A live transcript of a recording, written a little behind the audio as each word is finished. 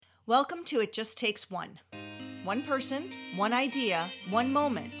Welcome to It Just Takes One. One person, one idea, one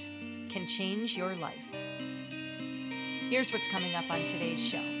moment can change your life. Here's what's coming up on today's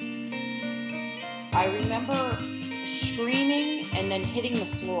show. I remember screaming and then hitting the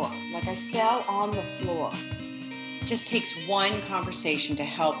floor, like I fell on the floor. It just takes one conversation to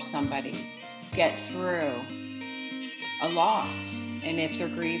help somebody get through a loss, and if they're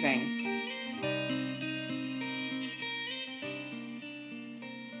grieving.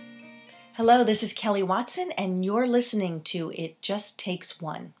 Hello, this is Kelly Watson, and you're listening to It Just Takes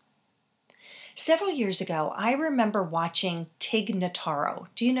One. Several years ago, I remember watching Tig Notaro.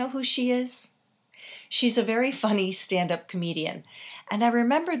 Do you know who she is? She's a very funny stand-up comedian, and I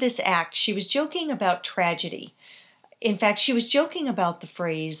remember this act. She was joking about tragedy. In fact, she was joking about the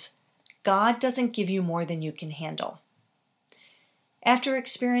phrase, God doesn't give you more than you can handle. After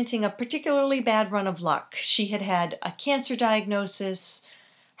experiencing a particularly bad run of luck, she had had a cancer diagnosis.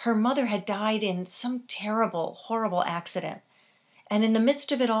 Her mother had died in some terrible, horrible accident. And in the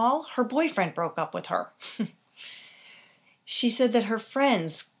midst of it all, her boyfriend broke up with her. She said that her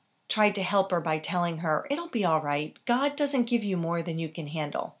friends tried to help her by telling her, it'll be all right. God doesn't give you more than you can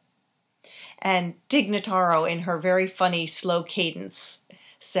handle. And Tig Notaro, in her very funny, slow cadence,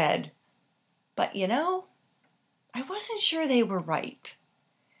 said, but you know, I wasn't sure they were right.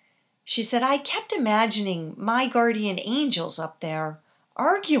 She said, I kept imagining my guardian angels up there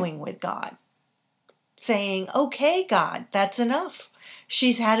arguing with God, saying, okay, God, that's enough.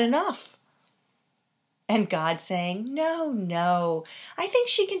 She's had enough. And God saying, no, I think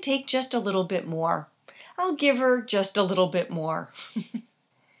she can take just a little bit more. I'll give her just a little bit more.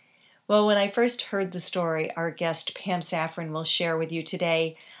 Well, when I first heard the story our guest Pam Safran will share with you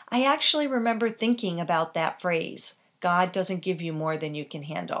today, I actually remember thinking about that phrase, God doesn't give you more than you can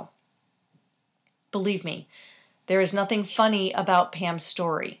handle. Believe me, there is nothing funny about Pam's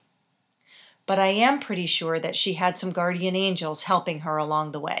story, but I am pretty sure that she had some guardian angels helping her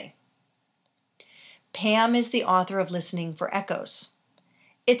along the way. Pam is the author of Listening for Echoes.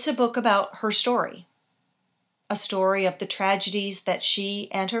 It's a book about her story, a story of the tragedies that she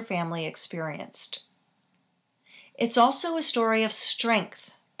and her family experienced. It's also a story of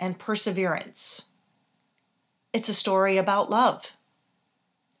strength and perseverance. It's a story about love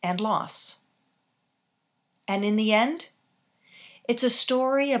and loss. And in the end, it's a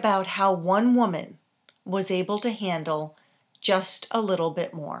story about how one woman was able to handle just a little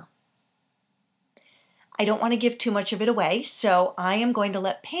bit more. I don't want to give too much of it away, so I am going to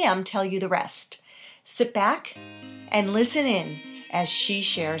let Pam tell you the rest. Sit back and listen in as she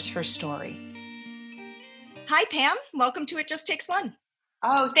shares her story. Hi, Pam. Welcome to It Just Takes One.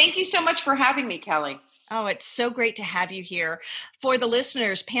 Oh, thank you so much for having me, Kelly. Oh, it's so great to have you here. For the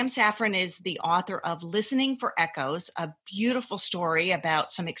listeners, Pam Safran is the author of Listening for Echoes, a beautiful story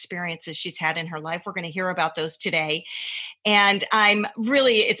about some experiences she's had in her life. We're going to hear about those today. And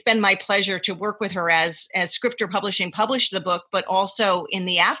it's been my pleasure to work with her as Scripture Publishing published the book, but also in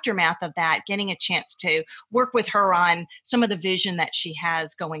the aftermath of that, getting a chance to work with her on some of the vision that she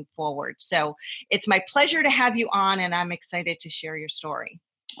has going forward. So it's my pleasure to have you on, and I'm excited to share your story.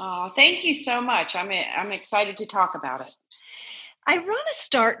 Oh, thank you so much. I'm excited to talk about it. I want to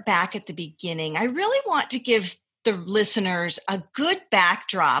start back at the beginning. I really want to give the listeners a good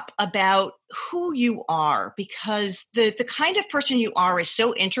backdrop about who you are, because the kind of person you are is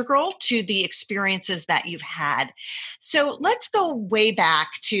so integral to the experiences that you've had. So let's go way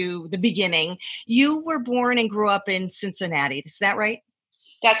back to the beginning. You were born and grew up in Cincinnati. Is that right?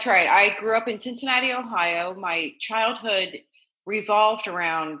 That's right. I grew up in Cincinnati, Ohio. My childhood revolved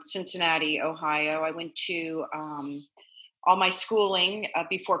around Cincinnati, Ohio. I went to all my schooling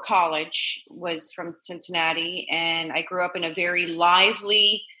before college was from Cincinnati, and I grew up in a very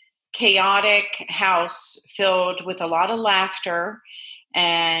lively, chaotic house filled with a lot of laughter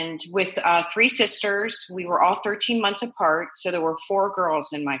and with 3 sisters. We were all 13 months apart, so there were 4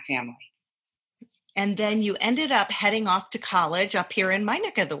 girls in my family. And then you ended up heading off to college up here in my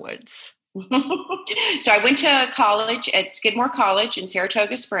neck of the woods. So I went to college at Skidmore College in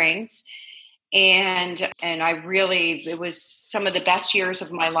Saratoga Springs, and it was some of the best years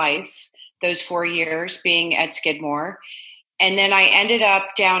of my life, those 4 years being at Skidmore. And then I ended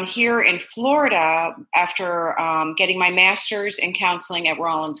up down here in Florida after getting my master's in counseling at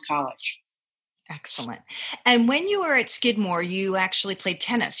Rollins College. Excellent. And when you were at Skidmore, you actually played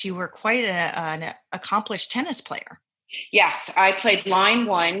tennis. You were quite an accomplished tennis player. Yes, I played line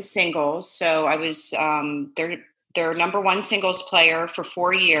 1 singles. So I was their number 1 singles player for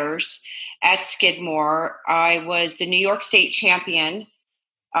 4 years at Skidmore. I was the New York State champion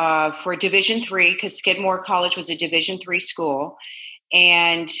for Division III, because Skidmore College was a Division III school.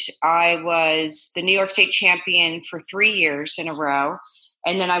 And I was the New York State champion for 3 years in a row.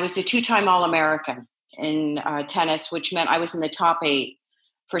 And then I was a 2-time All-American in tennis, which meant I was in the top 8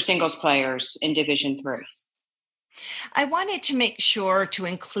 for singles players in Division III. I wanted to make sure to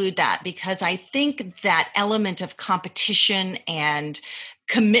include that because I think that element of competition and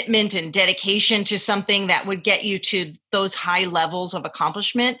commitment and dedication to something that would get you to those high levels of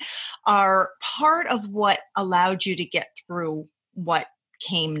accomplishment are part of what allowed you to get through what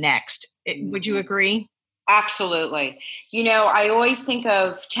came next. Would you agree? Absolutely. I always think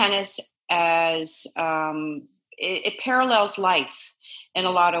of tennis as it parallels life in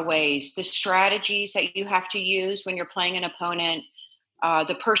a lot of ways. The strategies that you have to use when you're playing an opponent,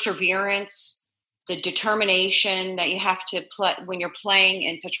 the perseverance, the determination that you have to play when you're playing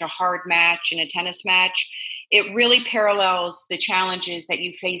in such a hard match, in a tennis match, it really parallels the challenges that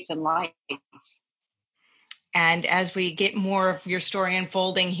you face in life. And as we get more of your story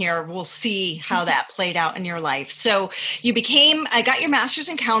unfolding here, we'll see how that played out in your life. So I got your master's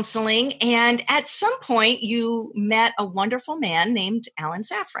in counseling, and at some point you met a wonderful man named Alan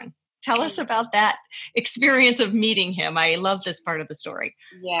Safran. Tell us about that experience of meeting him. I love this part of the story.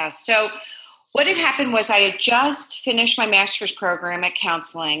 Yeah. So what had happened was I had just finished my master's program in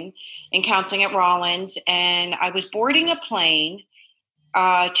counseling at Rollins, and I was boarding a plane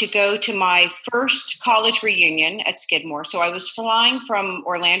to go to my first college reunion at Skidmore. So I was flying from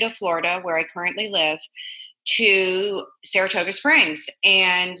Orlando, Florida, where I currently live, to Saratoga Springs.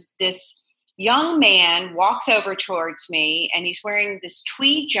 And this young man walks over towards me, and he's wearing this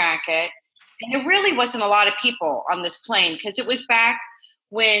tweed jacket. And there really wasn't a lot of people on this plane because it was back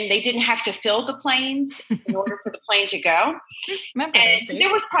when they didn't have to fill the planes in order for the plane to go. Remember and there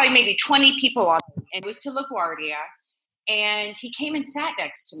was probably maybe 20 people on it. And it was to LaGuardia. And he came and sat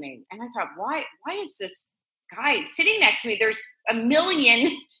next to me. And I thought, why is this guy sitting next to me? There's a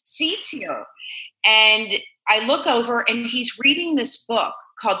million seats here. And I look over, and he's reading this book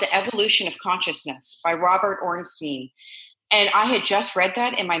called The Evolution of Consciousness by Robert Ornstein. And I had just read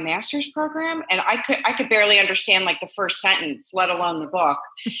that in my master's program, and I could barely understand like the first sentence, let alone the book.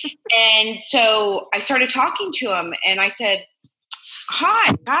 And so I started talking to him, and I said,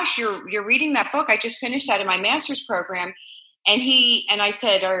 "Hi, gosh, you're reading that book. I just finished that in my master's program." And I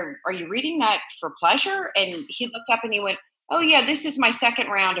said, "Are you reading that for pleasure?" And he looked up and he went, "Oh yeah, this is my second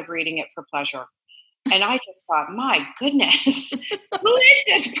round of reading it for pleasure." And I just thought, my goodness, who is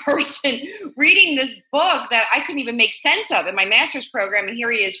this person reading this book that I couldn't even make sense of in my master's program? And here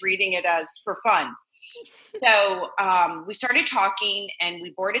he is reading it as for fun. So we started talking, and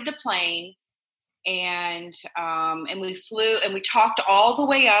we boarded the plane, and we flew, and we talked all the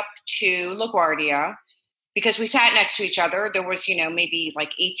way up to LaGuardia because we sat next to each other. There was, maybe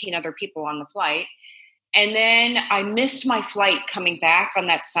like 18 other people on the flight. And then I missed my flight coming back on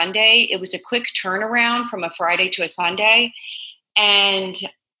that Sunday. It was a quick turnaround from a Friday to a Sunday. And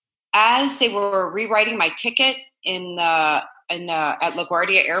as they were rewriting my ticket at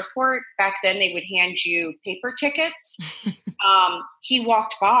LaGuardia Airport, back then they would hand you paper tickets. He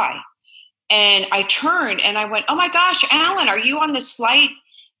walked by, and I turned and I went, "Oh my gosh, Alan, are you on this flight?"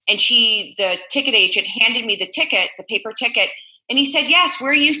 And the ticket agent handed me the ticket, the paper ticket. And he said, "Yes,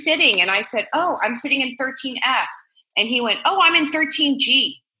 where are you sitting?" And I said, "Oh, I'm sitting in 13F. And he went, "Oh, I'm in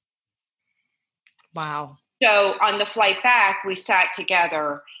 13G. Wow. So on the flight back, we sat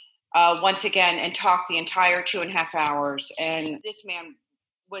together once again and talked the entire 2.5 hours. And this man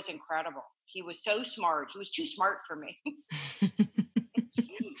was incredible. He was so smart. He was too smart for me,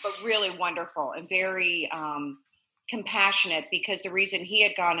 but really wonderful and very compassionate, because the reason he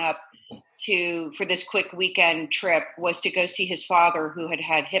had gone up for this quick weekend trip was to go see his father, who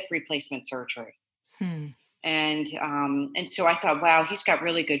had hip replacement surgery. And so I thought, wow, he's got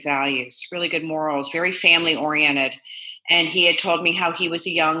really good values, really good morals, very family oriented. And he had told me how he was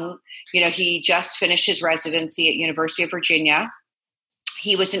he just finished his residency at University of Virginia.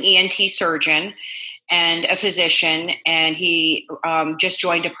 He was an ENT surgeon and a physician, and he just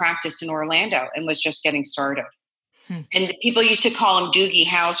joined a practice in Orlando and was just getting started. And people used to call him Doogie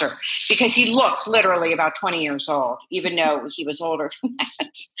Howser because he looked literally about 20 years old, even though he was older than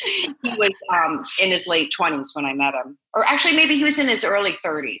that. He was in his late 20s when I met him. Or actually, maybe he was in his early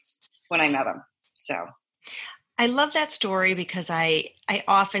 30s when I met him. So I love that story because I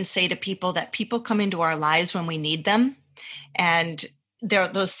often say to people that people come into our lives when we need them. And there are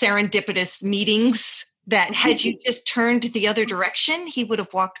those serendipitous meetings that had you just turned the other direction, he would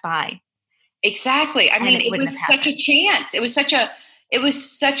have walked by. Exactly. I mean, it was such a chance. It was such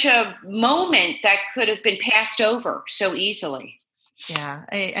a moment that could have been passed over so easily. Yeah,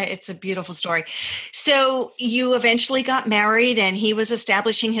 it's a beautiful story. So you eventually got married and he was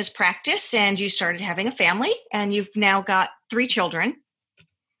establishing his practice and you started having a family and you've now got 3 children.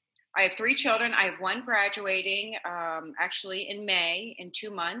 I have 3 children. I have one graduating actually in May, in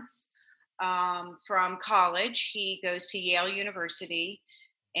 2 months, from college. He goes to Yale University.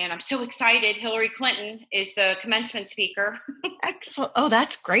 And I'm so excited. Hillary Clinton is the commencement speaker. Excellent. Oh,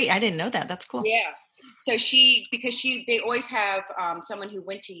 that's great. I didn't know that. That's cool. Yeah. So they always have someone who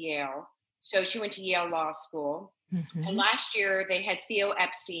went to Yale. So she went to Yale Law School. And last year they had Theo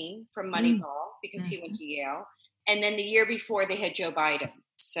Epstein from Moneyball because he went to Yale. And then the year before they had Joe Biden.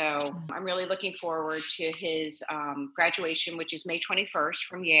 So I'm really looking forward to his graduation, which is May 21st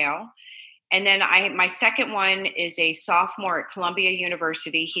from Yale. And then my second one is a sophomore at Columbia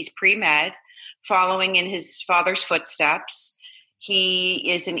University. He's pre-med, following in his father's footsteps.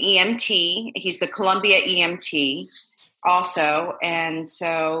 He is an EMT. He's the Columbia EMT also. And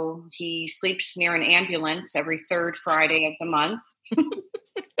so he sleeps near an ambulance every third Friday of the month.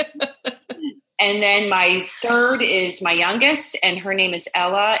 And then my third is my youngest, and her name is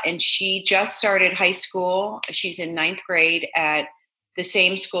Ella, and she just started high school. She's in 9th grade at the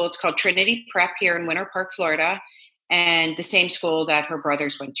same school. It's called Trinity Prep here in Winter Park, Florida, and the same school that her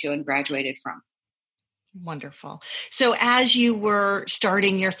brothers went to and graduated from. Wonderful. So as you were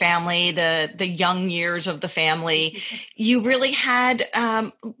starting your family, the young years of the family, you really had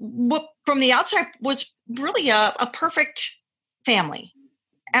what from the outside was really a perfect family.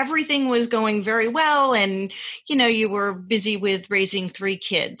 Everything was going very well. And, you were busy with raising 3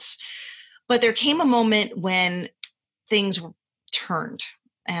 kids. But there came a moment when things turned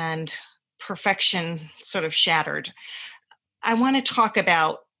and perfection sort of shattered. I want to talk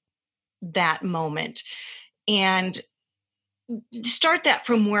about that moment and start that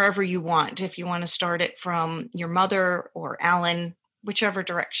from wherever you want. If you want to start it from your mother or Alan, whichever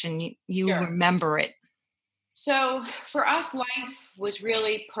direction you Sure. remember it. So for us, life was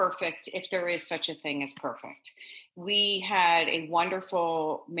really perfect, if there is such a thing as perfect. We had a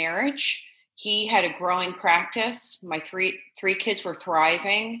wonderful marriage. He had a growing practice. My three kids were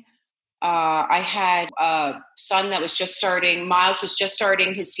thriving. I had a son that was just starting. Miles was just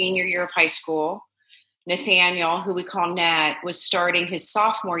starting his senior year of high school. Nathaniel, who we call Nat, was starting his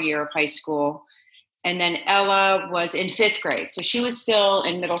sophomore year of high school. And then Ella was in 5th grade. So she was still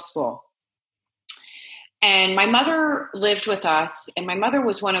in middle school. And my mother lived with us, and my mother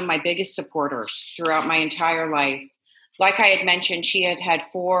was one of my biggest supporters throughout my entire life. Like I had mentioned, she had had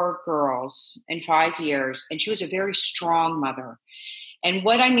 4 girls in 5 years, and she was a very strong mother. And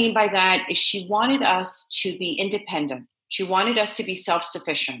what I mean by that is she wanted us to be independent. She wanted us to be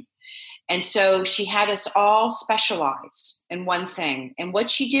self-sufficient. And so she had us all specialize in one thing. And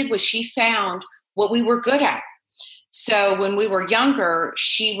what she did was she found what we were good at. So when we were younger,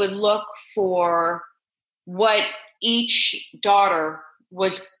 she would look for what each daughter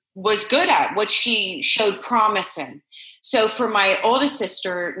was good at, what she showed promise in. So for my oldest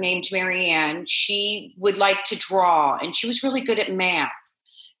sister named Marianne, she would like to draw, and she was really good at math.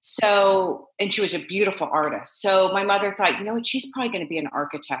 So, and she was a beautiful artist. So my mother thought, what, she's probably going to be an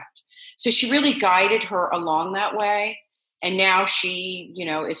architect. So she really guided her along that way. And now she,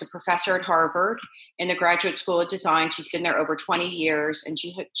 is a professor at Harvard in the Graduate School of Design. She's been there over 20 years, and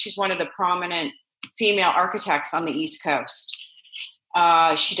she's one of the prominent female architects on the East Coast.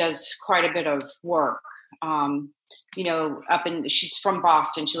 She does quite a bit of work, she's from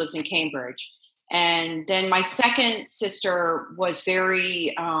Boston. She lives in Cambridge. And then my second sister was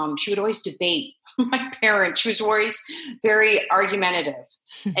she would always debate my parents. She was always very argumentative.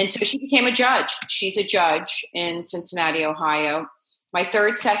 And so she became a judge. She's a judge in Cincinnati, Ohio. My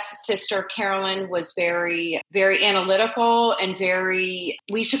third sister, Carolyn, was very, very analytical and we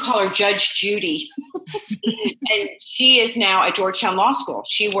used to call her Judge Judy. And she is now at Georgetown Law School.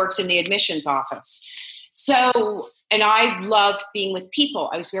 She works in the admissions office. So, and I love being with people.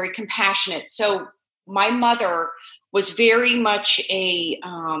 I was very compassionate. So my mother was very much a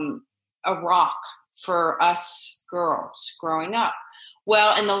rock for us girls growing up.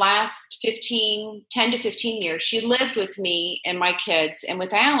 Well, in the last 10 to 15 years, she lived with me and my kids and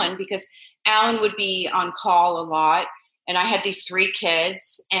with Alan, because Alan would be on call a lot. And I had these 3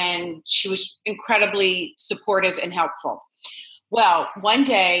 kids, and she was incredibly supportive and helpful. Well, one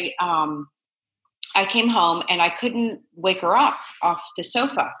day I came home and I couldn't wake her up off the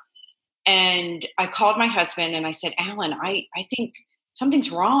sofa. And I called my husband and I said, Alan, I think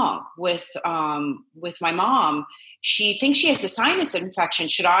something's wrong with my mom. She thinks she has a sinus infection.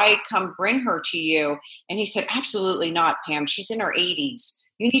 Should I come bring her to you? And he said, absolutely not, Pam. She's in her 80s.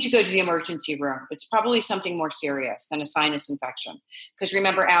 you need to go to the emergency room. It's probably something more serious than a sinus infection. Because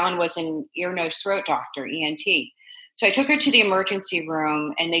remember, Alan was an ear, nose, throat doctor, ENT. So I took her to the emergency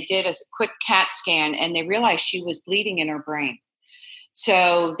room, and they did a quick CAT scan, and they realized she was bleeding in her brain.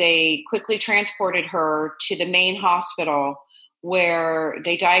 So they quickly transported her to the main hospital, where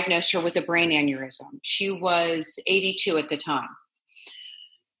they diagnosed her with a brain aneurysm. She was 82 at the time.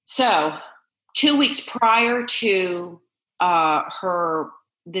 So 2 weeks prior to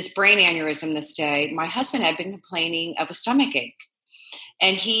this brain aneurysm this day, my husband had been complaining of a stomach ache.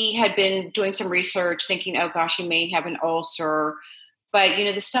 And he had been doing some research thinking, oh gosh, he may have an ulcer. But,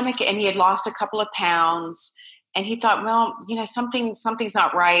 the stomach, and he had lost a couple of pounds. And he thought, well, something's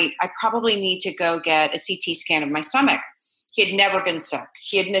not right. I probably need to go get a CT scan of my stomach. He had never been sick.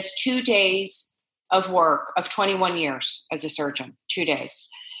 He had missed 2 days of work of 21 years as a surgeon, 2 days.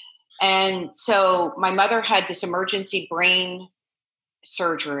 And so my mother had this emergency brain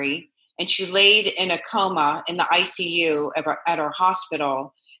surgery, and she laid in a coma in the ICU at our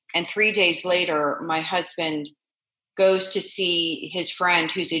hospital. And 3 days later, my husband goes to see his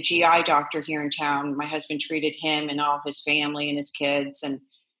friend who's a GI doctor here in town. My husband treated him and all his family and his kids, and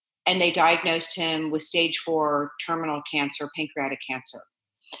they diagnosed him with stage 4 terminal cancer, pancreatic cancer.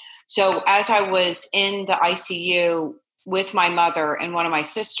 So as I was in the ICU with my mother and one of my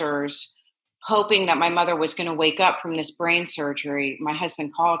sisters, hoping that my mother was going to wake up from this brain surgery, my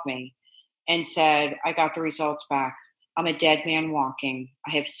husband called me and said, I got the results back. I'm a dead man walking.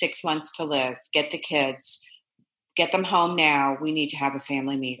 I have 6 months to live. Get the kids. Get them home now. We need to have a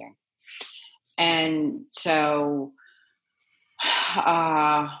family meeting. And so...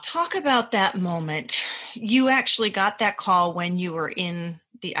 talk about that moment. You actually got that call when you were in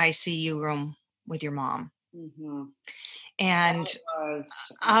the ICU room with your mom. Mm-hmm. And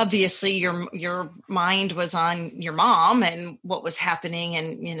obviously your mind was on your mom and what was happening,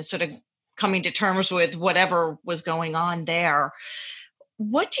 and sort of coming to terms with whatever was going on there.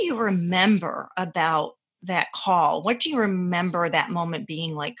 What do you remember about that call? What do you remember that moment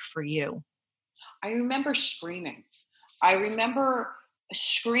being like for you? I remember screaming. I remember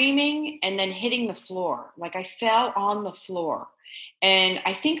screaming and then hitting the floor. Like I fell on the floor. And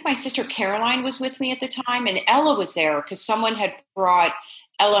I think my sister Caroline was with me at the time, and Ella was there because someone had brought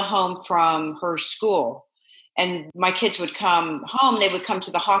Ella home from her school. And my kids would come home. They would come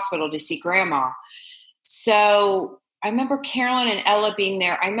to the hospital to see grandma. So I remember Caroline and Ella being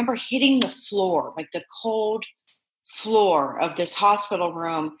there. I remember hitting the floor, like the cold floor of this hospital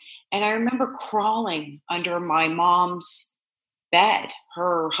room. And I remember crawling under my mom's bed,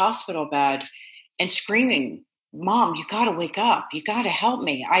 her hospital bed, and screaming, Mom, you got to wake up. You got to help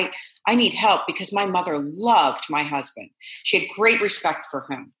me. I need help, because my mother loved my husband. She had great respect for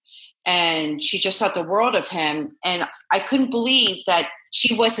him, and she just thought the world of him. And I couldn't believe that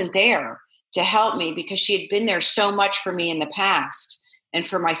she wasn't there to help me, because she had been there so much for me in the past and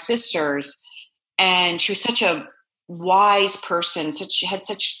for my sisters. And she was such a wise person, had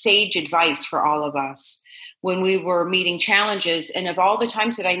such sage advice for all of us when we were meeting challenges. And of all the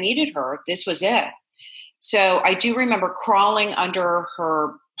times that I needed her, this was it. So I do remember crawling under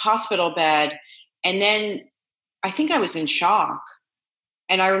her hospital bed, and then I think I was in shock.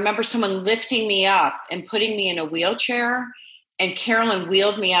 And I remember someone lifting me up and putting me in a wheelchair, and Carolyn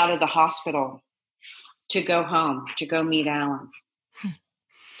wheeled me out of the hospital to go home, to go meet Alan.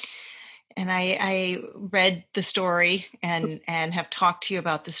 And I read the story and have talked to you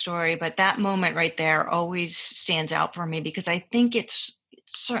about the story, but that moment right there always stands out for me, because I think it's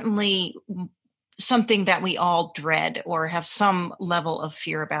certainly something that we all dread or have some level of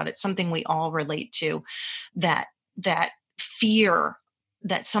fear about. It's something we all relate to, that fear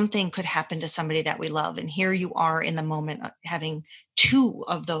that something could happen to somebody that we love. And here you are in the moment having two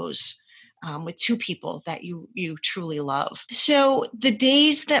of those with two people that you truly love. So the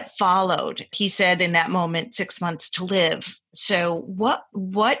days that followed, he said in that moment, 6 months to live. So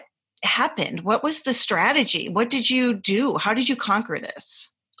what happened? What was the strategy? What did you do? How did you conquer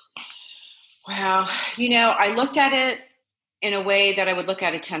this? Wow. I looked at it in a way that I would look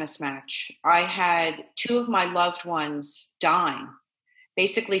at a tennis match. I had two of my loved ones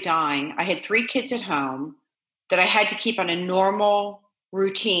basically dying. I had 3 kids at home that I had to keep on a normal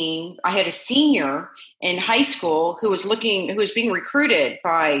routine. I had a senior in high school who was being recruited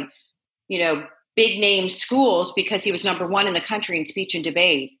by, big name schools because he was number 1 in the country in speech and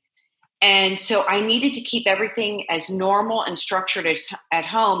debate. And so I needed to keep everything as normal and structured as at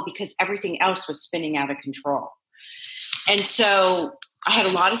home, because everything else was spinning out of control. And so I had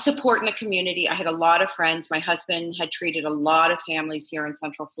a lot of support in the community. I had a lot of friends. My husband had treated a lot of families here in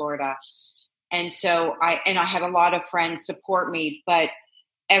Central Florida. And so I had a lot of friends support me, but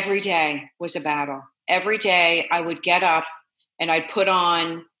every day was a battle. Every day I would get up and I'd put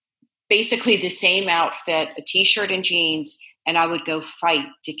on basically the same outfit, a t-shirt and jeans, and I would go fight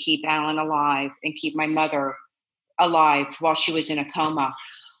to keep Alan alive and keep my mother alive while she was in a coma.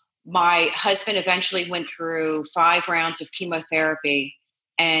 My husband eventually went through 5 rounds of chemotherapy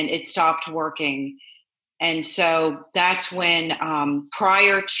and it stopped working. And so that's when,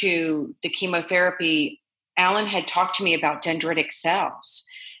 prior to the chemotherapy, Alan had talked to me about dendritic cells.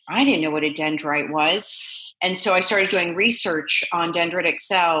 I didn't know what a dendrite was. And so I started doing research on dendritic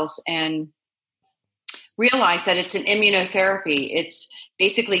cells and realized that it's an immunotherapy. It's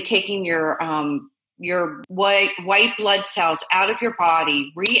basically taking your white blood cells out of your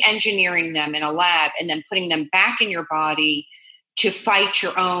body, re-engineering them in a lab, and then putting them back in your body to fight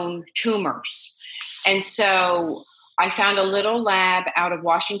your own tumors. And so I found a little lab out of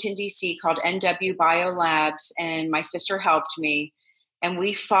Washington, D.C. called NW Biolabs, and my sister helped me. And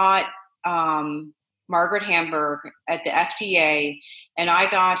we fought Margaret Hamburg at the FDA, and I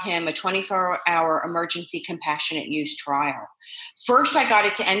got him a 24-hour emergency compassionate use trial. First, I got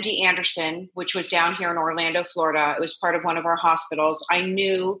it to MD Anderson, which was down here in Orlando, Florida. It was part of one of our hospitals. I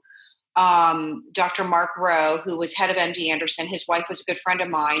knew Dr. Mark Rowe, who was head of MD Anderson. His wife was a good friend of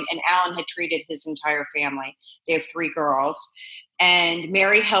mine, and Alan had treated his entire family. They have 3 girls. And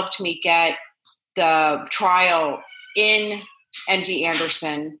Mary helped me get the trial in MD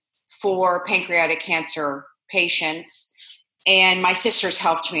Anderson for pancreatic cancer patients. And my sisters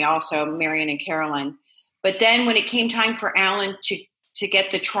helped me also, Marion and Carolyn. But then when it came time for Alan to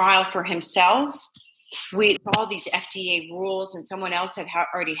get the trial for himself, we all these FDA rules, and someone else had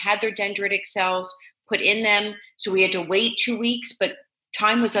already had their dendritic cells put in them. So we had to wait 2 weeks, but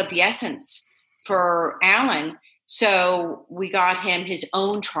time was of the essence for Alan. So we got him his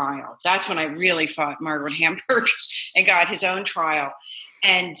own trial. That's when I really fought Margaret Hamburg and got his own trial.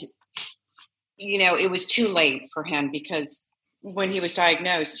 And, it was too late for him because when he was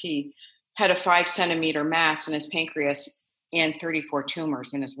diagnosed, he had a 5-centimeter mass in his pancreas and 34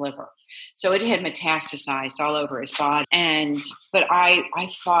 tumors in his liver. So it had metastasized all over his body. But I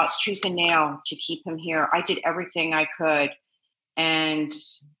fought tooth and nail to keep him here. I did everything I could. And,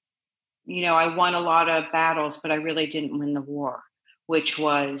 I won a lot of battles, but I really didn't win the war, which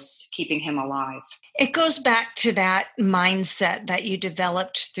was keeping him alive. It goes back to that mindset that you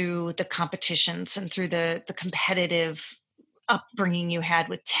developed through the competitions and through the competitive upbringing you had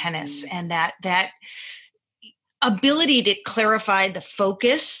with tennis, and that ability to clarify the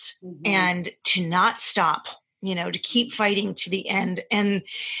focus and to not stop, to keep fighting to the end. And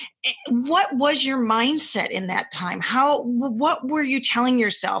what was your mindset in that time? What were you telling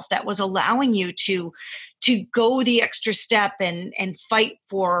yourself that was allowing you to go the extra step and fight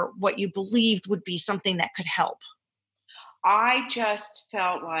for what you believed would be something that could help? I just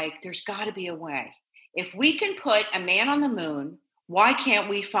felt like there's got to be a way. If we can put a man on the moon, why can't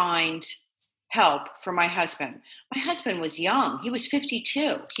we find help for my husband? My husband was young. He was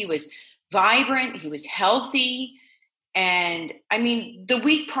 52. He was vibrant. He was healthy. And the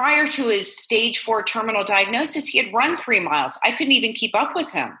week prior to his stage 4 terminal diagnosis, he had run 3 miles. I couldn't even keep up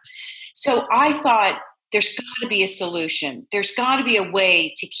with him. So I thought, there's got to be a solution. There's got to be a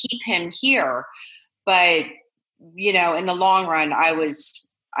way to keep him here. But, in the long run, I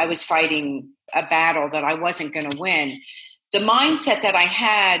was fighting a battle that I wasn't going to win. The mindset that I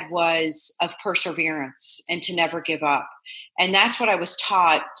had was of perseverance and to never give up. And that's what I was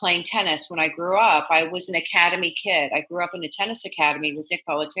taught playing tennis when I grew up. I was an academy kid. I grew up in a tennis academy with Nick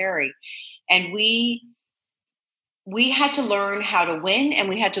Bollettieri. And we had to learn how to win and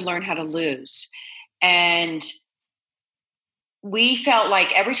we had to learn how to lose. And we felt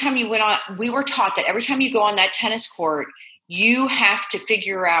like every time we were taught that every time you go on that tennis court, you have to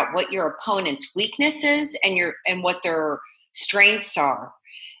figure out what your opponent's weakness is and what their strengths are.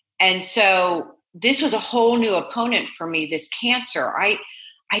 And so this was a whole new opponent for me, this cancer. I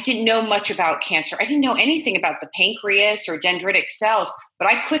didn't know much about cancer. I didn't know anything about the pancreas or dendritic cells, but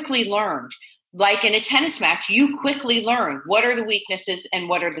I quickly learned. Like in a tennis match, you quickly learn what are the weaknesses and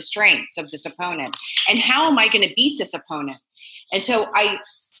what are the strengths of this opponent, and how am I going to beat this opponent? And so I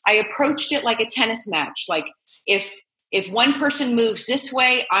approached it like a tennis match. Like if one person moves this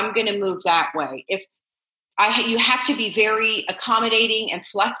way, I'm going to move that way. You have to be very accommodating and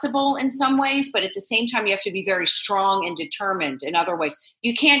flexible in some ways, but at the same time, you have to be very strong and determined in other ways.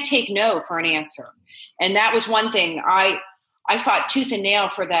 You can't take no for an answer. And that was one thing. I fought tooth and nail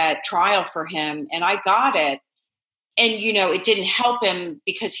for that trial for him, and I got it. And, it didn't help him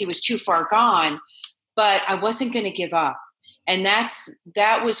because he was too far gone, but I wasn't going to give up. And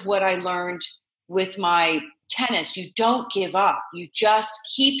that was what I learned with my tennis, you don't give up. You just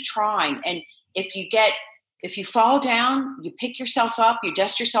keep trying. And if you fall down, you pick yourself up, you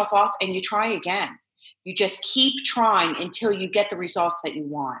dust yourself off, and you try again. You just keep trying until you get the results that you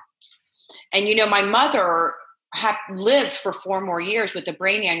want. And, my mother lived for 4 more years with a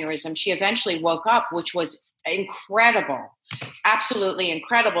brain aneurysm. She eventually woke up, which was incredible, absolutely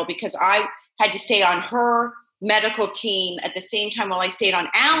incredible, because I had to stay on her medical team at the same time while I stayed on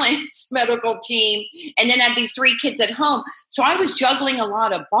Alan's medical team, and then had these 3 kids at home. So I was juggling a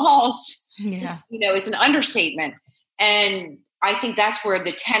lot of balls, just, is an understatement. And I think that's where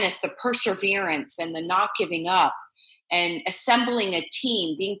the tennis, the perseverance and the not giving up and assembling a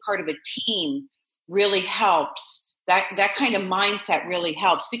team, being part of a team really helps. That kind of mindset really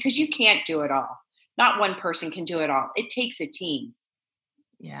helps, because you can't do it all. Not one person can do it all. It takes a team.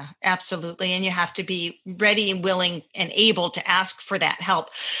 Yeah, absolutely. And you have to be ready and willing and able to ask for that help.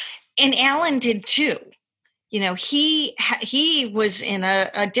 And Alan did too. He was in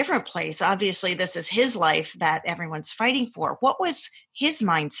a different place. Obviously, this is his life that everyone's fighting for. What was his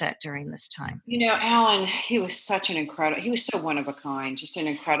mindset during this time? Alan, he was so one of a kind, just an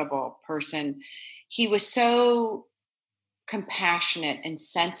incredible person. He was so compassionate and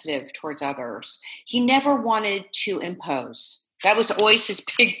sensitive towards others. He never wanted to impose. That was always his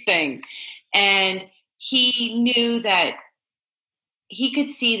big thing. And he knew that he could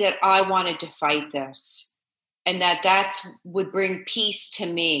see that I wanted to fight this, and that would bring peace to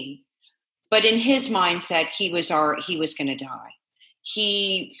me. But in his mindset, he was going to die.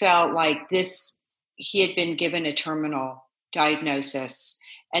 He felt like he had been given a terminal diagnosis,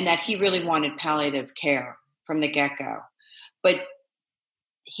 and that he really wanted palliative care from the get-go. But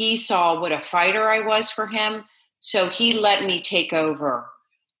he saw what a fighter I was for him, so he let me take over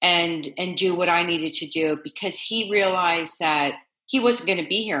and do what I needed to do, because he realized that he wasn't going to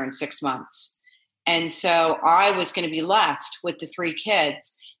be here in 6 months. And so I was going to be left with the 3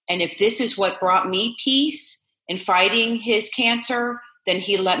 kids. And if this is what brought me peace in fighting his cancer, then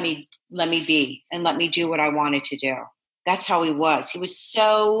he let me be and let me do what I wanted to do. That's how he was. He was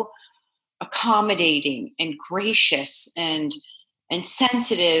so accommodating and gracious and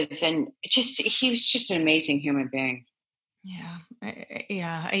sensitive, and he was just an amazing human being.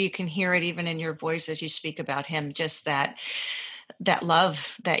 Yeah. You can hear it even in your voice as you speak about him, just that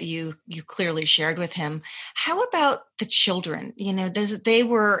love that you clearly shared with him. How about the children? They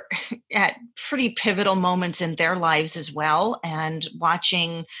were at pretty pivotal moments in their lives as well, and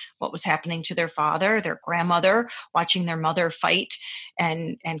watching what was happening to their father, their grandmother, watching their mother fight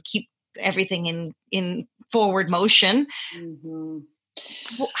and keep everything in forward motion. Mm-hmm.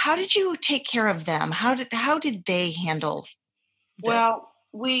 Well, how did you take care of them? How did they handle this? Well,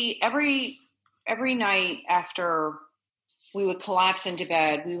 we every night after we would collapse into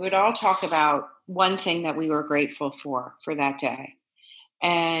bed, we would all talk about one thing that we were grateful for that day.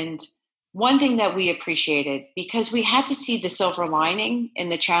 And one thing that we appreciated, because we had to see the silver lining in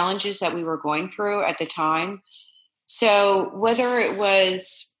the challenges that we were going through at the time. So whether it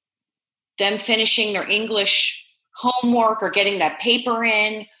was them finishing their English homework or getting that paper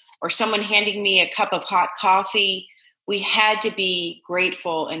in, or someone handing me a cup of hot coffee, we had to be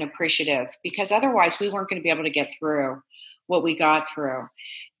grateful and appreciative, because otherwise we weren't going to be able to get through what we got through.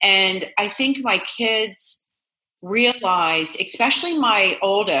 And I think my kids realized, especially my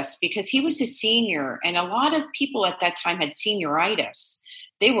oldest, because he was a senior, and a lot of people at that time had senioritis.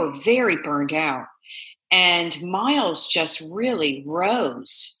 They were very burned out. And Miles just really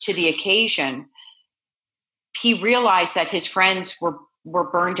rose to the occasion. He realized that his friends were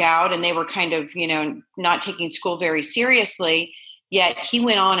burned out, and they were kind of, not taking school very seriously. Yet he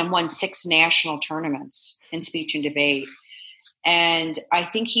went on and won 6 national tournaments in speech and debate. And I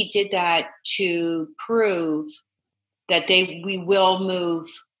think he did that to prove that we will move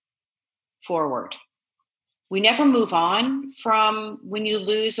forward. We never move on from when you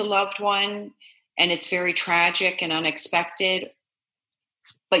lose a loved one and it's very tragic and unexpected,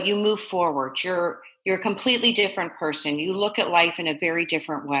 but you move forward. You're a completely different person. You look at life in a very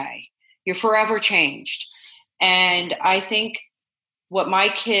different way. You're forever changed. And I think what my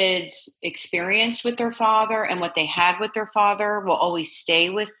kids experienced with their father and what they had with their father will always stay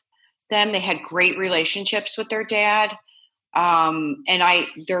with them. They had great relationships with their dad. And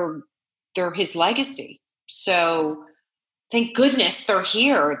they're his legacy. So thank goodness they're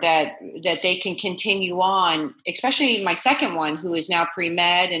here, that they can continue on, especially my second one, who is now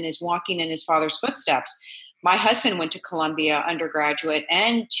pre-med and is walking in his father's footsteps. My husband went to Columbia undergraduate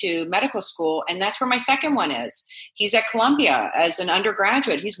and to medical school, and that's where my second one is. He's at Columbia as an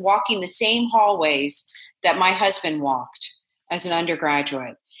undergraduate. He's walking the same hallways that my husband walked as an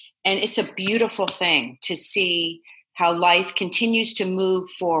undergraduate. And it's a beautiful thing to see how life continues to move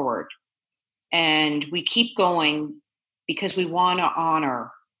forward. And we keep going because we want to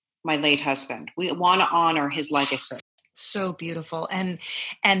honor my late husband. We want to honor his legacy. So beautiful. And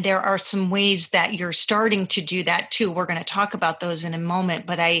there are some ways that you're starting to do that too. We're going to talk about those in a moment,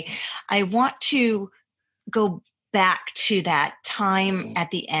 but I want to go back to that time at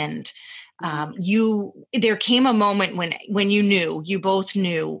the end. There came a moment when you both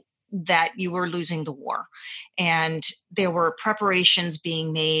knew that you were losing the war, and there were preparations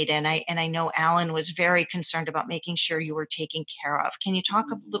being made. And I know Alan was very concerned about making sure you were taken care of. Can you talk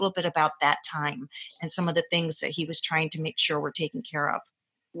a little bit about that time and some of the things that he was trying to make sure were taken care of?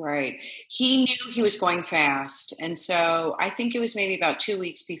 Right. He knew he was going fast. And so I think it was maybe about 2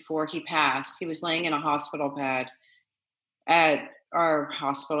 weeks before he passed. He was laying in a hospital bed at our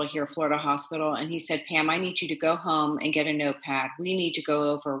hospital here, Florida Hospital. And he said, Pam, I need you to go home and get a notepad. We need to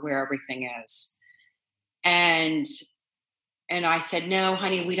go over where everything is. And I said, no,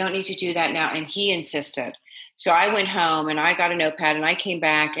 honey, we don't need to do that now. And he insisted. So I went home and I got a notepad and I came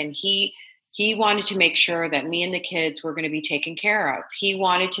back, and he wanted to make sure that me and the kids were going to be taken care of. He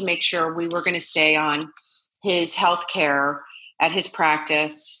wanted to make sure we were going to stay on his health care at his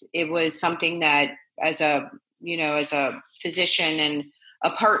practice. It was something that as a physician and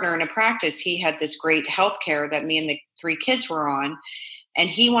a partner in a practice, he had this great health care that me and the 3 kids were on. And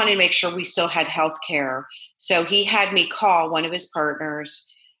he wanted to make sure we still had health care. So he had me call one of his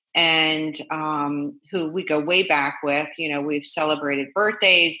partners, and who we go way back with. We've celebrated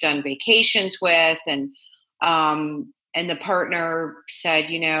birthdays, done vacations with, and the partner said,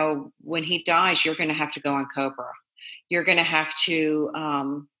 when he dies, you're going to have to go on COBRA. You're going to have to,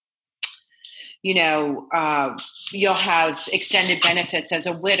 you'll have extended benefits as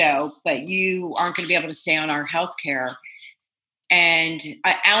a widow, but you aren't going to be able to stay on our health care. And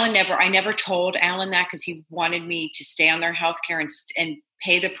I never told Alan that, because he wanted me to stay on their health care and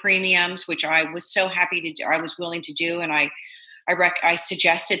pay the premiums, which I was so happy to do. I was willing to do. And I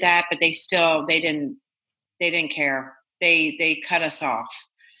suggested that, but they didn't care. They cut us off.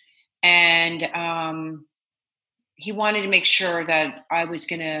 And he wanted to make sure that I was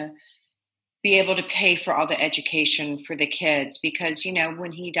going to be able to pay for all the education for the kids, because,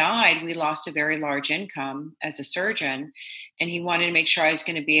 when he died, we lost a very large income as a surgeon, and he wanted to make sure I was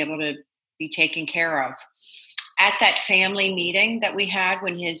going to be able to be taken care of. At that family meeting that we had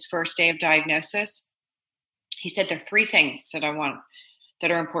when his first day of diagnosis, he said, there are 3 things that I want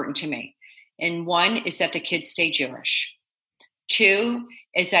that are important to me. And 1 is that the kids stay Jewish. 2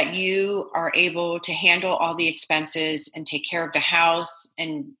 is that you are able to handle all the expenses and take care of the house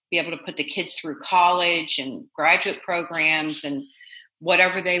and be able to put the kids through college and graduate programs and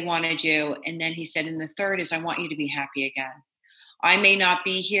whatever they want to do. And then he said, and the 3rd is I want you to be happy again. I may not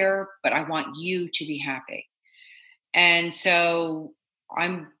be here, but I want you to be happy. And so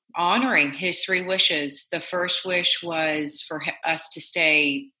I'm honoring his 3 wishes. The first wish was for us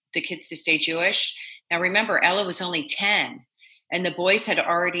the kids to stay Jewish. Now remember, Ella was only 10. And the boys had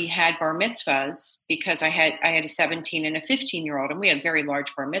already had bar mitzvahs, because I had a 17 and a 15-year-old, and we had very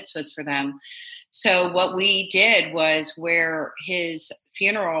large bar mitzvahs for them. So what we did was, where his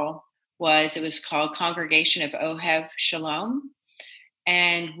funeral was, it was called Congregation of Ohev Shalom.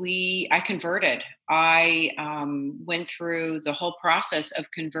 And I converted. I went through the whole process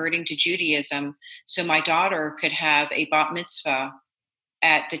of converting to Judaism so my daughter could have a bat mitzvah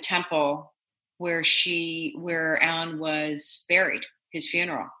at the temple where Alan was buried, his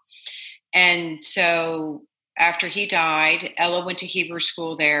funeral. And so after he died, Ella went to Hebrew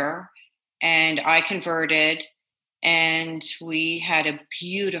school there, and I converted, and we had a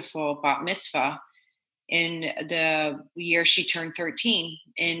beautiful bat mitzvah in the year she turned 13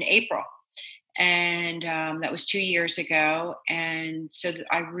 in April. And that was 2 years ago. And so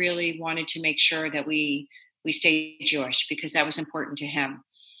I really wanted to make sure that we stayed Jewish, because that was important to him.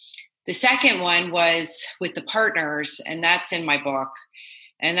 The second one was with the partners, and that's in my book.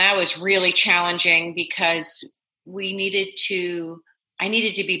 And that was really challenging, because I needed to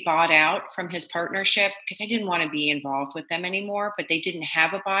be bought out from his partnership, because I didn't want to be involved with them anymore, but they didn't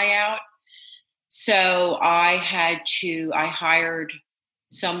have a buyout. So I hired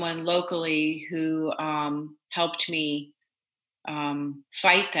someone locally who helped me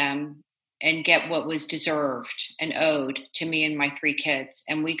fight them and get what was deserved and owed to me and my 3 kids.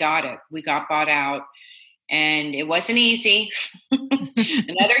 And we got it. We got bought out, and it wasn't easy.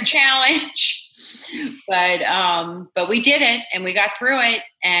 Another challenge, but we did it, and we got through it,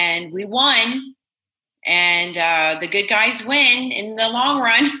 and we won. And the good guys win in the long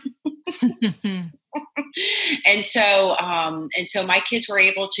run. And so my kids were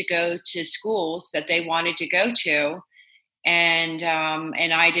able to go to schools that they wanted to go to, and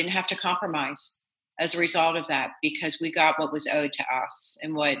I didn't have to compromise as a result of that, because we got what was owed to us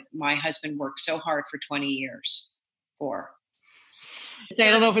and what my husband worked so hard for 20 years for. I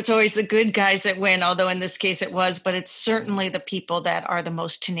don't know if it's always the good guys that win, although in this case it was, but it's certainly the people that are the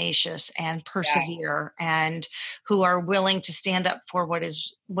most tenacious and persevere, and who are willing to stand up for what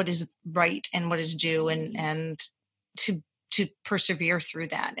is right and what is due, and to persevere through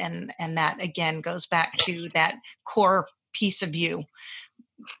that. And that again goes back to that core piece of you,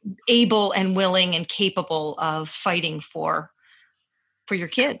 able and willing and capable of fighting for your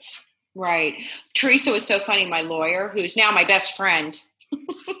kids. Right. Teresa was so funny. My lawyer, who's now my best friend,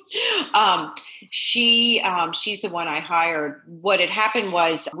 she's the one I hired. What had happened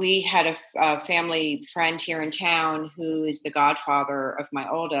was we had a family friend here in town who is the godfather of my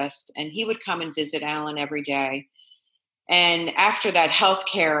oldest, and he would come and visit Alan every day. And after that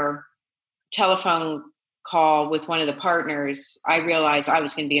healthcare telephone call with one of the partners, I realized I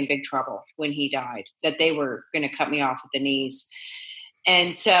was going to be in big trouble when he died, that they were going to cut me off at the knees.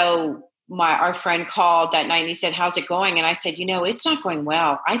 And so our friend called that night and he said, "How's it going?" And I said, "It's not going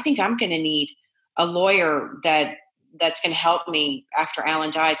well. I think I'm going to need a lawyer that's going to help me after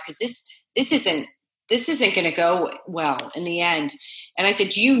Alan dies, because this isn't going to go well in the end." And I said,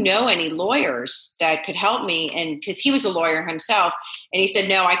 "Do you know any lawyers that could help me?" And because he was a lawyer himself, and he said,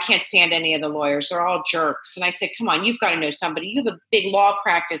 "No, I can't stand any of the lawyers. They're all jerks." And I said, "Come on, you've got to know somebody. You have a big law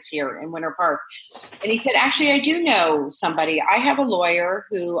practice here in Winter Park." And he said, "Actually, I do know somebody. I have a lawyer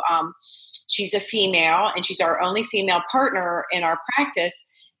who, she's a female, and she's our only female partner in our practice.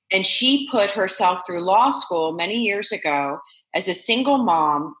 And she put herself through law school many years ago as a single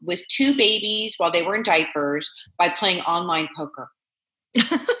mom with 2 babies while they were in diapers by playing online poker."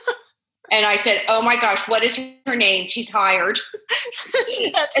 And I said, "Oh my gosh, what is her name? She's hired."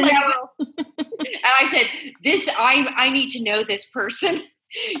 That's and I said, I need to know this person.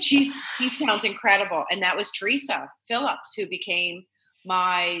 He sounds incredible. And that was Teresa Phillips, who became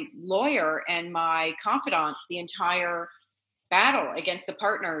my lawyer and my confidant the entire battle against the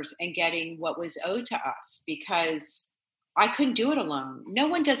partners and getting what was owed to us, because I couldn't do it alone. No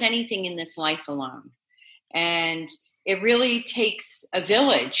one does anything in this life alone. And it really takes a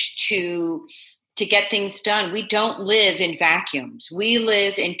village to get things done. We don't live in vacuums. We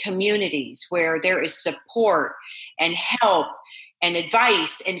live in communities where there is support and help and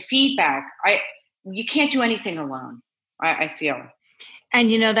advice and feedback. You can't do anything alone, I feel.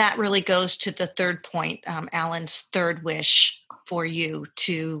 And that really goes to the third point, Alan's third wish for you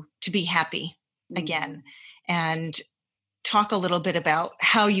to be happy again. And talk a little bit about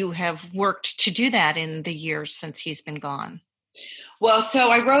how you have worked to do that in the years since he's been gone. Well,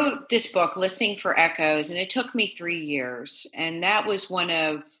 so I wrote this book, Listening for Echoes, and it took me 3 years. And that was one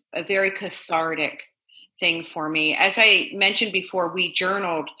of a very cathartic thing for me. As I mentioned before, I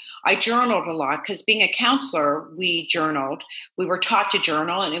journaled a lot, because being a counselor, we journaled. We were taught to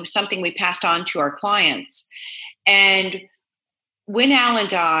journal, and it was something we passed on to our clients. And when Alan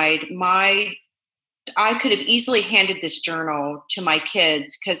died, I could have easily handed this journal to my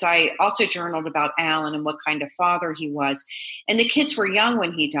kids, because I also journaled about Alan and what kind of father he was. And the kids were young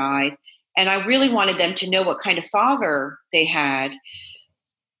when he died, and I really wanted them to know what kind of father they had.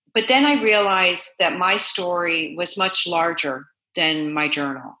 But then I realized that my story was much larger than my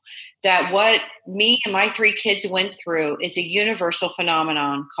journal, that what me and my 3 kids went through is a universal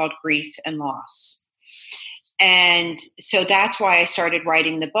phenomenon called grief and loss. And so that's why I started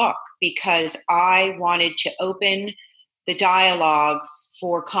writing the book, because I wanted to open the dialogue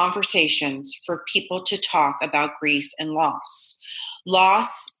for conversations for people to talk about grief and loss.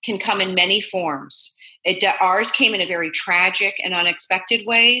 Loss can come in many forms. Ours came in a very tragic and unexpected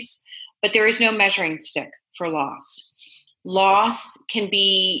ways, but there is no measuring stick for loss. Loss can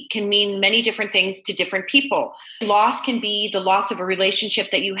mean many different things to different people. Loss can be the loss of a relationship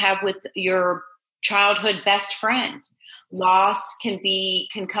that you have with your childhood best friend. Loss can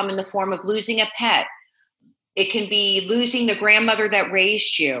come in the form of losing a pet. It can be losing the grandmother that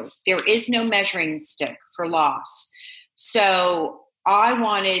raised you. There is no measuring stick for loss. So I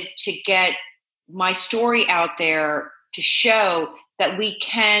wanted to get my story out there to show that we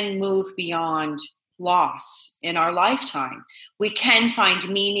can move beyond loss in our lifetime. We can find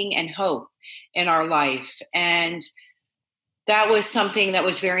meaning and hope in our life. And that was something that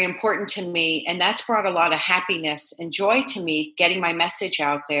was very important to me. And that's brought a lot of happiness and joy to me, getting my message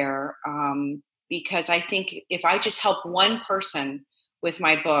out there. Because I think if I just help one person with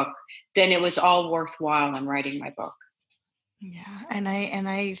my book, then it was all worthwhile in writing my book. Yeah, and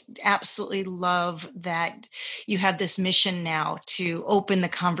I absolutely love that you have this mission now to open the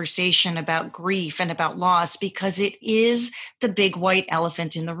conversation about grief and about loss, because it is the big white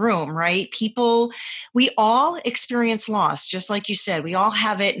elephant in the room, right? People, we all experience loss, just like you said. We all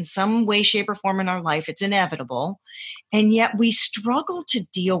have it in some way, shape, or form in our life. It's inevitable. And yet we struggle to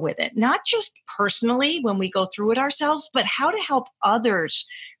deal with it, not just personally when we go through it ourselves, but how to help others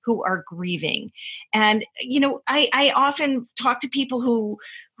who are grieving. And I often talk to people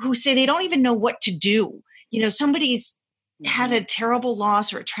who say they don't even know what to do. Somebody's had a terrible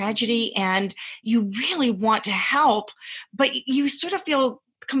loss or a tragedy, and you really want to help, but you sort of feel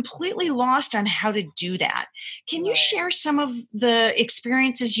completely lost on how to do that. Can you Right. share some of the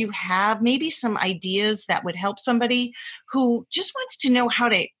experiences you have, maybe some ideas that would help somebody who just wants to know how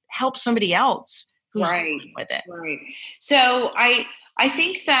to help somebody else who's Right, dealing with it? right. So I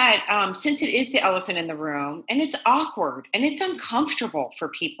think that since it is the elephant in the room and it's awkward and it's uncomfortable for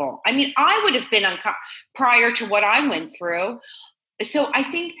people. I mean, I would have been prior to what I went through. So I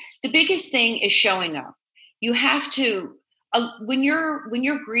think the biggest thing is showing up. You have to when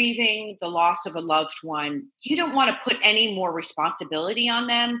you're grieving the loss of a loved one, you don't want to put any more responsibility on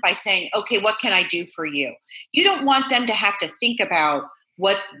them by saying, "Okay, what can I do for you?" You don't want them to have to think about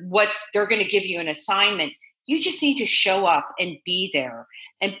what they're going to give you an assignment. You just need to show up and be there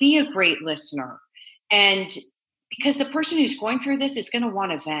and be a great listener. And because the person who's going through this is going to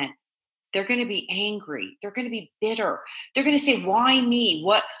want to vent. They're going to be angry. They're going to be bitter. They're going to say, "Why me?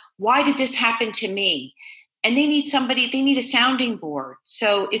 Why did this happen to me?" And they need a sounding board.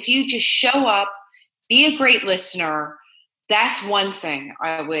 So if you just show up, be a great listener, that's one thing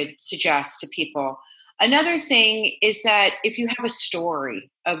I would suggest to people. Another thing is that if you have a story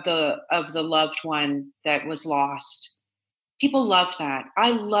of the loved one that was lost, people love that.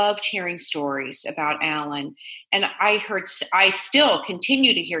 I loved hearing stories about Alan, and I still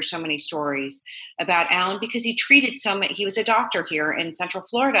continue to hear so many stories about Alan because he treated so many. He was a doctor here in Central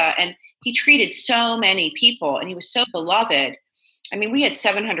Florida, and he treated so many people, and he was so beloved. I mean, we had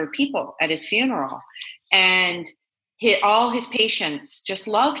 700 people at his funeral, and all his patients just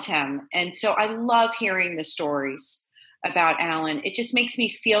loved him. And so I love hearing the stories about Alan. It just makes me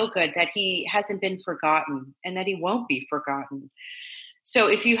feel good that he hasn't been forgotten and that he won't be forgotten. So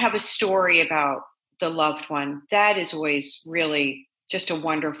if you have a story about the loved one, that is always really just a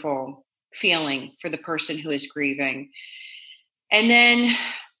wonderful feeling for the person who is grieving. And then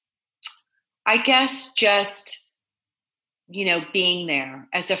I guess just, being there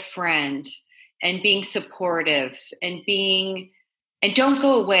as a friend and being supportive and don't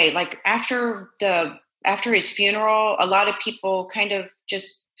go away. Like after his funeral, a lot of people kind of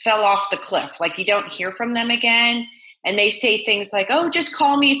just fell off the cliff. Like you don't hear from them again. And they say things like, "Oh, just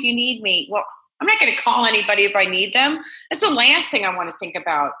call me if you need me." Well, I'm not going to call anybody if I need them. That's the last thing I want to think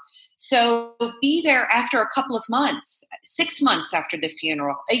about. So be there after a couple of months, 6 months after the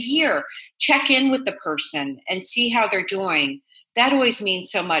funeral, a year, check in with the person and see how they're doing. That always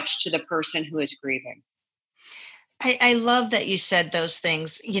means so much to the person who is grieving. I love that you said those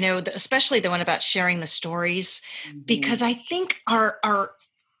things, especially the one about sharing the stories, Mhm. because I think our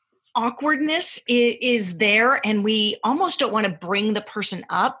awkwardness is there, and we almost don't want to bring the person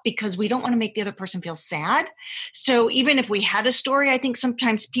up because we don't want to make the other person feel sad. So even if we had a story, I think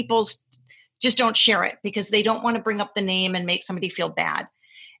sometimes people just don't share it because they don't want to bring up the name and make somebody feel bad.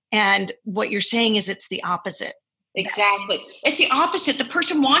 And what you're saying is it's the opposite. Exactly. It's the opposite. The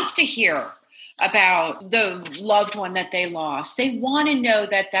person wants to hear about the loved one that they lost. They want to know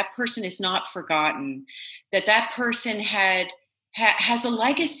that that person is not forgotten, that that person has a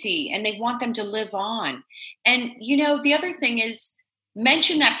legacy and they want them to live on. And the other thing is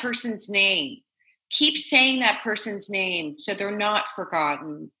mention that person's name. Keep saying that person's name so they're not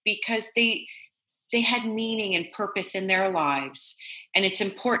forgotten because they had meaning and purpose in their lives and it's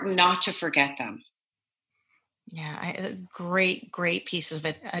important not to forget them. Yeah, great piece of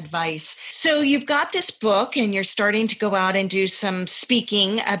advice. So you've got this book and you're starting to go out and do some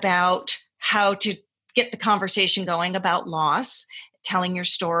speaking about how to get the conversation going about loss, telling your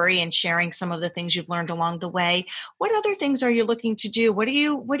story and sharing some of the things you've learned along the way. What other things are you looking to do? What do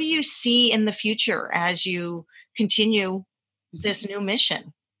you see in the future as you continue this new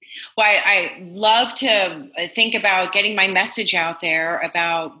mission? Well, I love to think about getting my message out there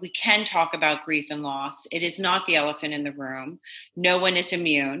about we can talk about grief and loss. It is not the elephant in the room. No one is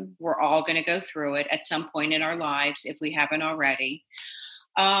immune. We're all going to go through it at some point in our lives if we haven't already.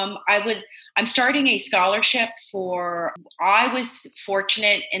 I'm starting a scholarship I was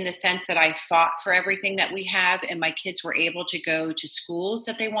fortunate in the sense that I fought for everything that we have and my kids were able to go to schools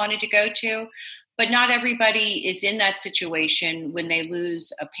that they wanted to go to. But not everybody is in that situation when they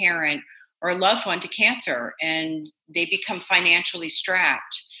lose a parent or a loved one to cancer and they become financially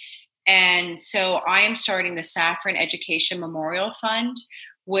strapped. And so I am starting the Saffron Education Memorial Fund,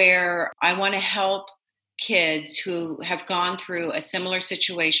 where I want to help kids who have gone through a similar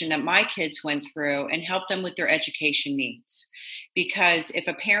situation that my kids went through and help them with their education needs. Because if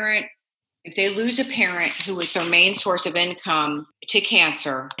they lose a parent who was their main source of income to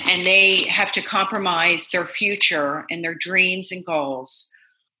cancer, and they have to compromise their future and their dreams and goals,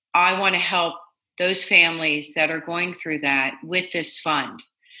 I want to help those families that are going through that with this fund.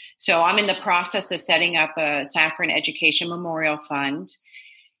 So I'm in the process of setting up a Saffron Education Memorial Fund.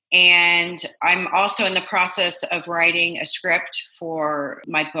 And I'm also in the process of writing a script for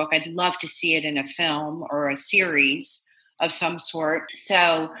my book. I'd love to see it in a film or a series of some sort.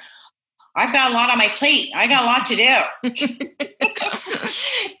 So I've got a lot on my plate. I got a lot to do.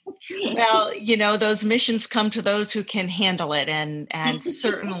 Well, those missions come to those who can handle it. And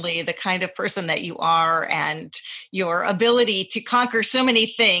certainly the kind of person that you are and your ability to conquer so many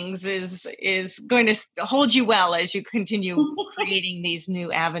things is going to hold you well as you continue creating these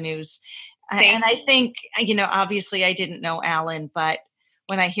new avenues. And I think, obviously I didn't know Alan, but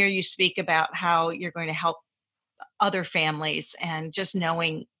when I hear you speak about how you're going to help other families and just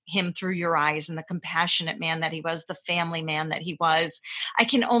knowing him through your eyes and the compassionate man that he was, the family man that he was, I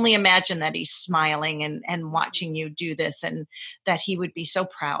can only imagine that he's smiling and watching you do this and that he would be so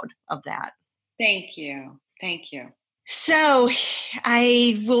proud of that. Thank you. Thank you. So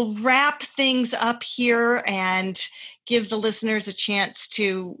I will wrap things up here and give the listeners a chance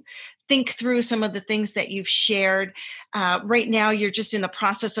to think through some of the things that you've shared. Right now, you're just in the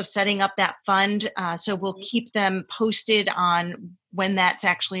process of setting up that fund. So we'll keep them posted on when that's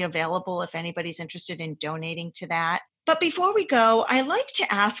actually available if anybody's interested in donating to that. But before we go, I like to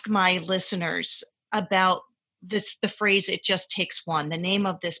ask my listeners about the phrase, "It just takes one," the name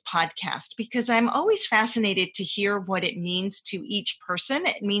of this podcast, because I'm always fascinated to hear what it means to each person.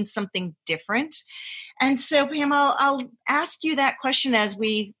 It means something different. And so, Pam, I'll ask you that question as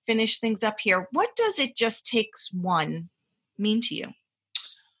we finish things up here. What does "it just takes one" mean to you?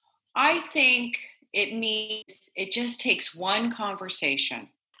 I think it means it just takes one conversation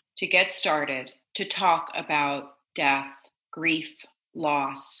to get started, to talk about death, grief,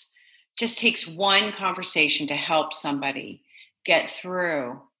 loss. Just takes one conversation to help somebody get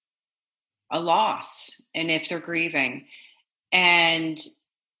through a loss, and if they're grieving. And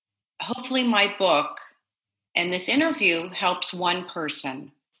hopefully my book and this interview helps one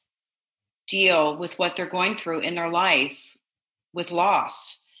person deal with what they're going through in their life with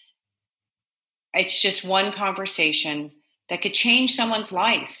loss. It's just one conversation that could change someone's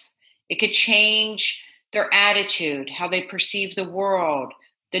life. It could change their attitude, how they perceive the world,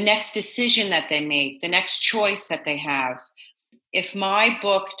 the next decision that they make, the next choice that they have. If my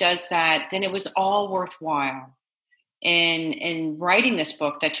book does that, then it was all worthwhile. In writing this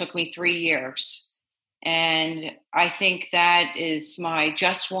book that took me 3 years. And I think that is my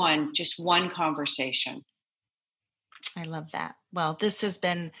just one conversation. I love that. Well, this has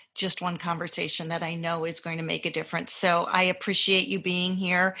been just one conversation that I know is going to make a difference. So I appreciate you being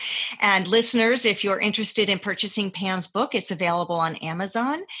here. And listeners, if you're interested in purchasing Pam's book, it's available on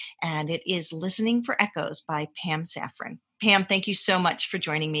Amazon, and it is Listening for Echoes by Pam Saffron. Pam, thank you so much for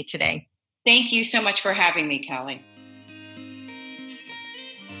joining me today. Thank you so much for having me, Kelly.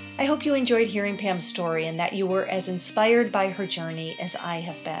 I hope you enjoyed hearing Pam's story and that you were as inspired by her journey as I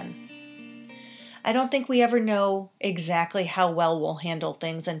have been. I don't think we ever know exactly how well we'll handle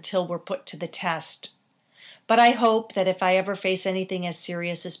things until we're put to the test. But I hope that if I ever face anything as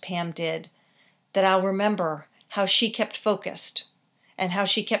serious as Pam did, that I'll remember how she kept focused and how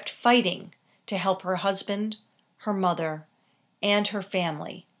she kept fighting to help her husband, her mother, and her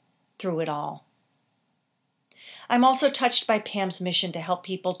family through it all. I'm also touched by Pam's mission to help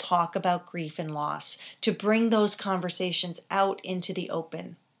people talk about grief and loss, to bring those conversations out into the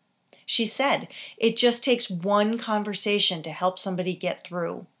open. She said, it just takes one conversation to help somebody get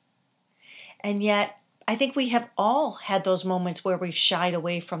through. And yet, I think we have all had those moments where we've shied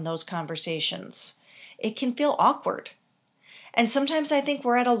away from those conversations. It can feel awkward. And sometimes I think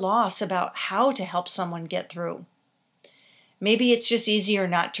we're at a loss about how to help someone get through. Maybe it's just easier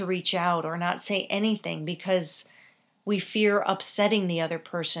not to reach out or not say anything because we fear upsetting the other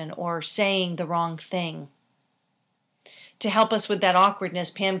person or saying the wrong thing. To help us with that awkwardness,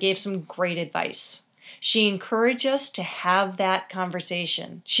 Pam gave some great advice. She encouraged us to have that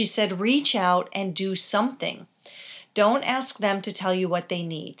conversation. She said, reach out and do something. Don't ask them to tell you what they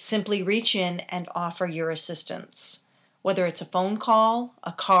need. Simply reach in and offer your assistance. Whether it's a phone call,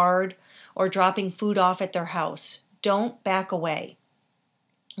 a card, or dropping food off at their house. Don't back away.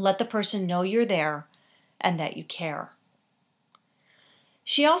 Let the person know you're there and that you care.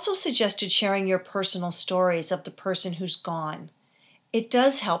 She also suggested sharing your personal stories of the person who's gone. It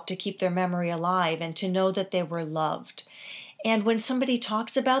does help to keep their memory alive and to know that they were loved. And when somebody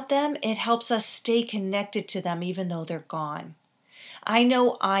talks about them, it helps us stay connected to them even though they're gone. I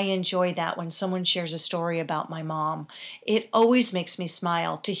know I enjoy that when someone shares a story about my mom. It always makes me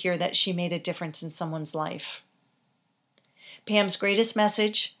smile to hear that she made a difference in someone's life. Pam's greatest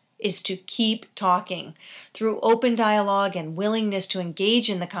message is to keep talking. Through open dialogue and willingness to engage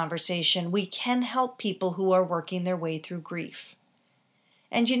in the conversation, we can help people who are working their way through grief.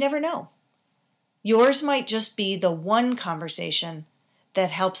 And you never know. Yours might just be the one conversation that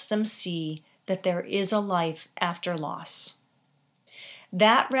helps them see that there is a life after loss.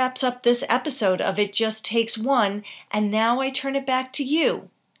 That wraps up this episode of It Just Takes One, and now I turn it back to you,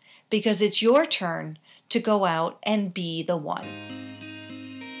 because it's your turn to go out and be the one.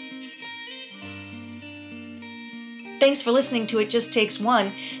 Thanks for listening to It Just Takes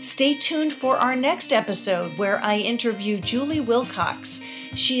One. Stay tuned for our next episode where I interview Julie Wilcox.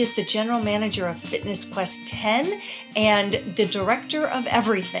 She is the general manager of Fitness Quest 10 and the director of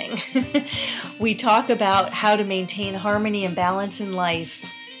everything. We talk about how to maintain harmony and balance in life,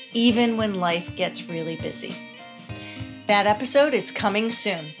 even when life gets really busy. That episode is coming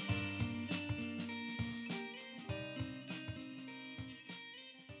soon.